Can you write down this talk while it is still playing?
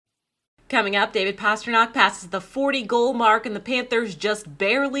Coming up, David Pastrnak passes the 40-goal mark and the Panthers just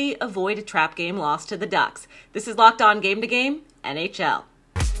barely avoid a trap game loss to the Ducks. This is Locked On Game to Game, NHL.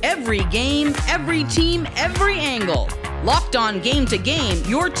 Every game, every team, every angle. Locked On Game to Game,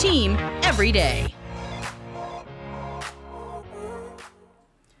 your team every day.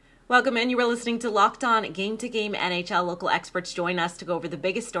 Welcome in. You are listening to Locked On Game to Game NHL. Local experts join us to go over the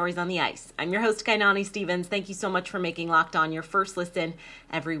biggest stories on the ice. I'm your host, Kainani Stevens. Thank you so much for making Locked On your first listen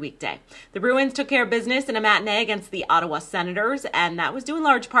every weekday. The Bruins took care of business in a matinee against the Ottawa Senators, and that was due in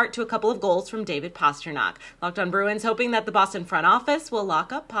large part to a couple of goals from David Pastrnak. Locked On Bruins hoping that the Boston front office will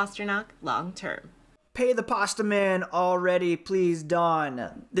lock up Pastrnak long term. Pay the pasta man already, please,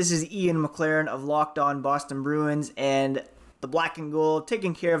 Don. This is Ian McLaren of Locked On Boston Bruins, and the black and gold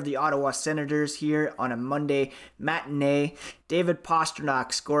taking care of the Ottawa Senators here on a Monday matinee. David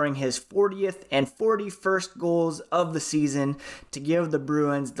Pastrnak scoring his 40th and 41st goals of the season to give the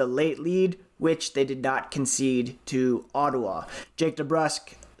Bruins the late lead, which they did not concede to Ottawa. Jake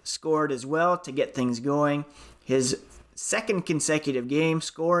DeBrusk scored as well to get things going. His second consecutive game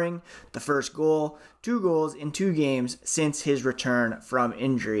scoring the first goal, 2 goals in 2 games since his return from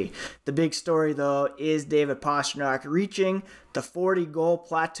injury. The big story, though, is David Pastrnak reaching the 40-goal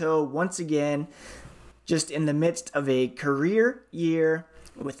plateau once again, just in the midst of a career year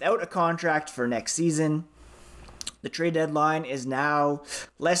without a contract for next season. The trade deadline is now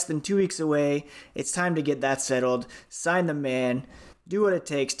less than 2 weeks away. It's time to get that settled, sign the man, do what it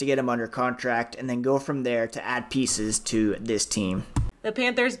takes to get him under contract, and then go from there to add pieces to this team. The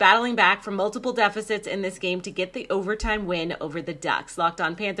Panthers battling back from multiple deficits in this game to get the overtime win over the Ducks. Locked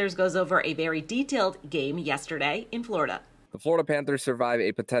On Panthers goes over a very detailed game yesterday in Florida. The Florida Panthers survive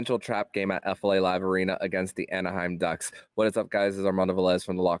a potential trap game at FLA Live Arena against the Anaheim Ducks. What is up, guys? This is Armando Velez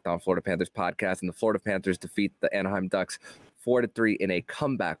from the Locked On Florida Panthers podcast, and the Florida Panthers defeat the Anaheim Ducks 4-3 in a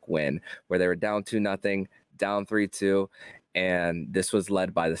comeback win where they were down 2-0, down 3-2. And this was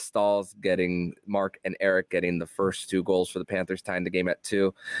led by the Stalls, getting Mark and Eric getting the first 2 goals for the Panthers, tying the game at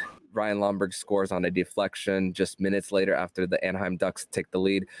 2. Ryan Lomberg scores on a deflection just minutes later after the Anaheim Ducks take the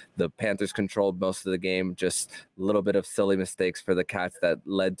lead. The Panthers controlled most of the game, just a little bit of silly mistakes for the Cats that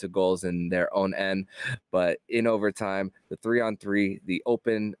led to goals in their own end. But in overtime, the 3-on-3, the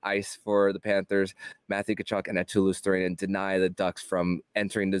open ice for the Panthers, Matthew Tkachuk and Eetu Luostarinen deny the Ducks from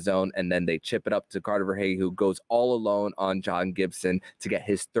entering the zone, and then they chip it up to Carter Verhaeghe, who goes all alone on John Gibson to get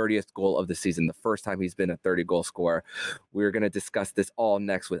his 30th goal of the season, the first time he's been a 30-goal scorer. We're going to discuss this all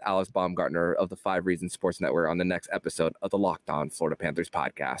next with Alex Baumgartner of the 5 Reasons Sports Network on the next episode of the Locked On Florida Panthers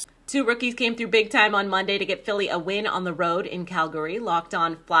podcast. 2 rookies came through big time on Monday to get Philly a win on the road in Calgary. Locked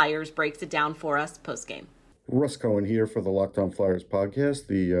On Flyers breaks it down for us post-game. Russ Cohen here for the Locked On Flyers podcast.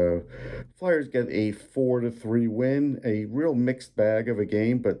 The Flyers get a 4-3 win, a real mixed bag of a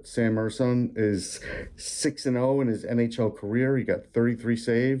game, but Sam Ersson is 6-0 in his NHL career. He got 33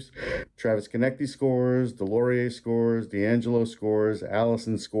 saves. Travis Konecny scores, Delorier scores, DeAngelo scores,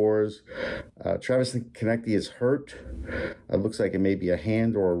 Allison scores. Travis Konecny is hurt. It looks like it may be a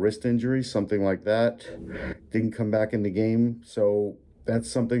hand or a wrist injury, something like that. Didn't come back in the game, so that's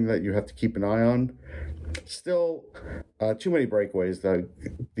something that you have to keep an eye on. Still, too many breakaways.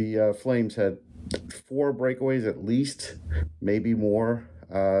 The Flames had 4 breakaways at least, maybe more.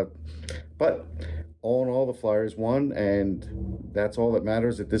 But all in all, the Flyers won, and that's all that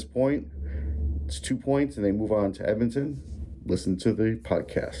matters at this point. It's 2 points, and they move on to Edmonton. Listen to the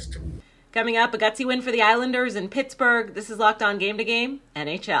podcast. Coming up, a gutsy win for the Islanders in Pittsburgh. This is Locked On Game to Game,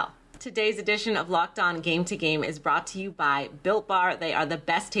 NHL. Today's edition of Locked On Game to Game is brought to you by Built Bar. They are the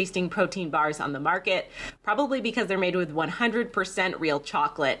best tasting protein bars on the market, probably because they're made with 100% real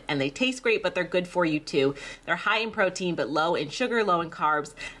chocolate, and they taste great, but they're good for you too. They're high in protein, but low in sugar, low in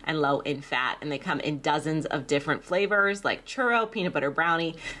carbs, and low in fat. And they come in dozens of different flavors like churro, peanut butter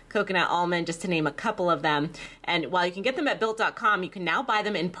brownie, coconut almond, just to name a couple of them. And while you can get them at Built.com, you can now buy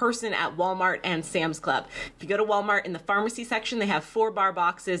them in person at Walmart and Sam's Club. If you go to Walmart, in the pharmacy section, they have 4-bar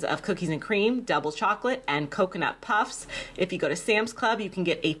boxes of cookies and cream, double chocolate, and coconut puffs. If you go to Sam's Club, you can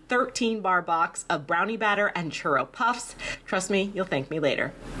get a 13-bar box of brownie batter and churro puffs. Trust me, you'll thank me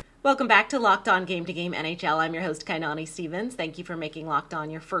later. Welcome back to Locked On Game to Game NHL. I'm your host, Kainani Stevens. Thank you for making Locked On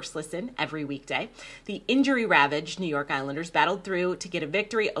your first listen every weekday. The injury-ravaged New York Islanders battled through to get a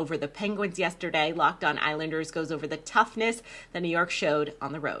victory over the Penguins yesterday. Locked On Islanders goes over the toughness that New York showed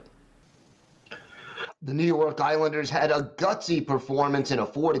on the road. The New York Islanders had a gutsy performance in a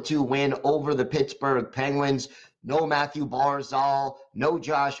 4-2 win over the Pittsburgh Penguins. No Matthew Barzal, no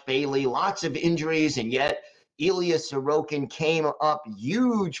Josh Bailey, lots of injuries, and yet Ilya Sorokin came up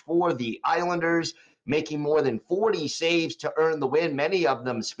huge for the Islanders. making more than 40 saves to earn the win, many of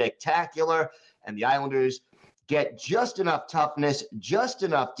them spectacular. And the Islanders get just enough toughness, just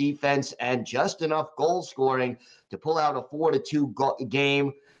enough defense, and just enough goal scoring to pull out a 4-2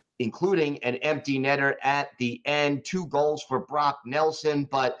 game, including an empty netter at the end, 2 goals for Brock Nelson.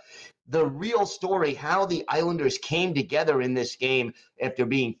 But the real story, how the Islanders came together in this game after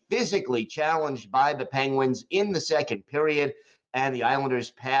being physically challenged by the Penguins in the second period, and the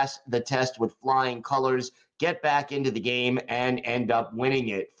Islanders pass the test with flying colors, get back into the game, and end up winning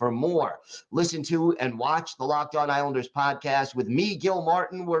it. For more, listen to and watch the Locked On Islanders podcast with me, Gil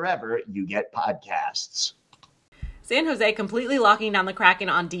Martin, wherever you get podcasts. San Jose completely locking down the Kraken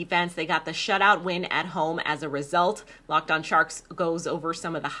on defense. They got the shutout win at home as a result. Locked On Sharks goes over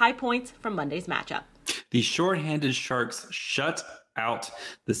some of the high points from Monday's matchup. The shorthanded Sharks shut out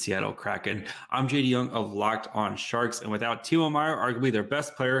the Seattle Kraken. I'm JD Young of Locked On Sharks, and without Timo Meier, arguably their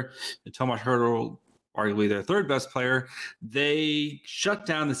best player, and Tomas Hertl, arguably their third best player, they shut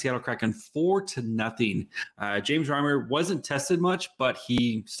down the Seattle Kraken 4-0. James Reimer wasn't tested much, but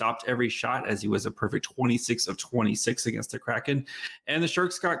he stopped every shot as he was a perfect 26 of 26 against the Kraken. And the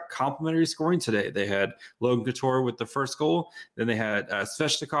Sharks got complimentary scoring today. They had Logan Couture with the first goal. Then they had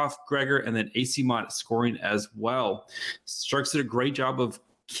Svechnikov, Gregor, and then AC Mott scoring as well. Sharks did a great job of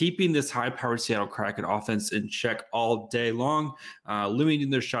keeping this high-powered Seattle Kraken offense in check all day long, limiting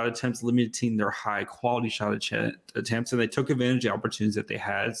their shot attempts, limiting their high-quality shot attempts, and they took advantage of the opportunities that they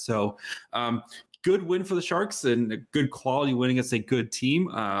had. So good win for the Sharks and a good quality win against a good team.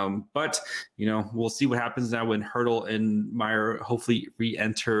 But, we'll see what happens now when Hertl and Meier hopefully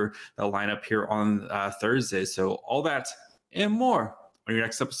re-enter the lineup here on Thursday. So all that and more on your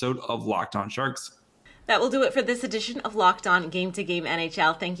next episode of Locked On Sharks. That will do it for this edition of Locked On Game to Game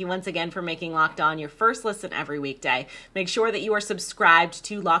NHL. Thank you once again for making Locked On your first listen every weekday. Make sure that you are subscribed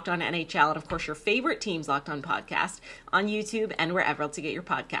to Locked On NHL and, of course, your favorite team's Locked On podcast on YouTube and wherever else you get your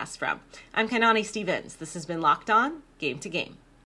podcasts from. I'm Kanani Stevens. This has been Locked On Game to Game.